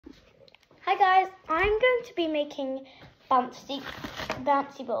Hi guys, I'm going to be making bouncy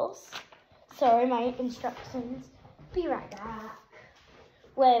balls. Sorry, my instructions. Be right back.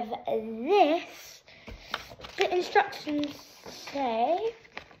 With this, the instructions say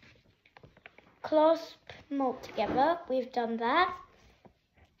clasp mold together. We've done that.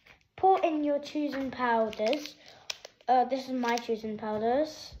 Pour in your chosen powders. This is my chosen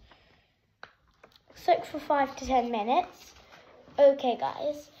powders. Soak for 5 to 10 minutes. Okay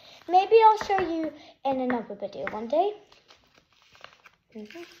guys, maybe I'll show you in another video one day.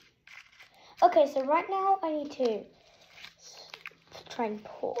 Okay, so right now I need to try and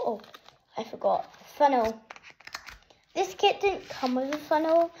pour. Oh, I forgot. Funnel. This kit didn't come with a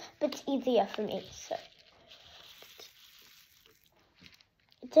funnel, but it's easier for me, so.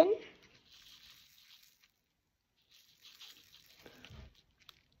 It's in.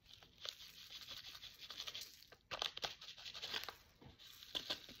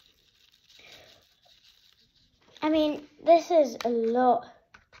 I mean, this is a lot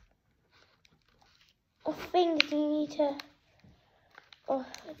of things you need to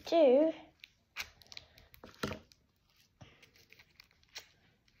do.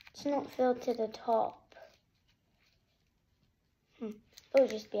 It's not filled to the top. It'll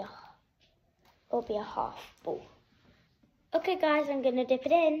just be a half full. Okay guys, I'm gonna dip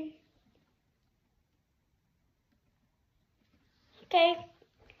it in. Okay.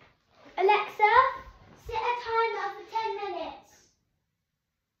 Alexa, set a timer for 10 minutes.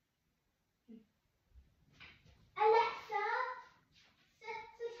 Alexa, set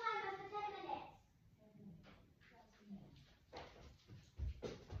the timer for 10 minutes.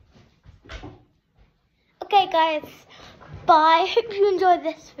 Okay guys, bye. Hope you enjoyed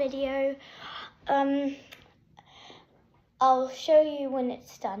this video. I'll show you when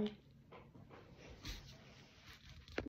it's done.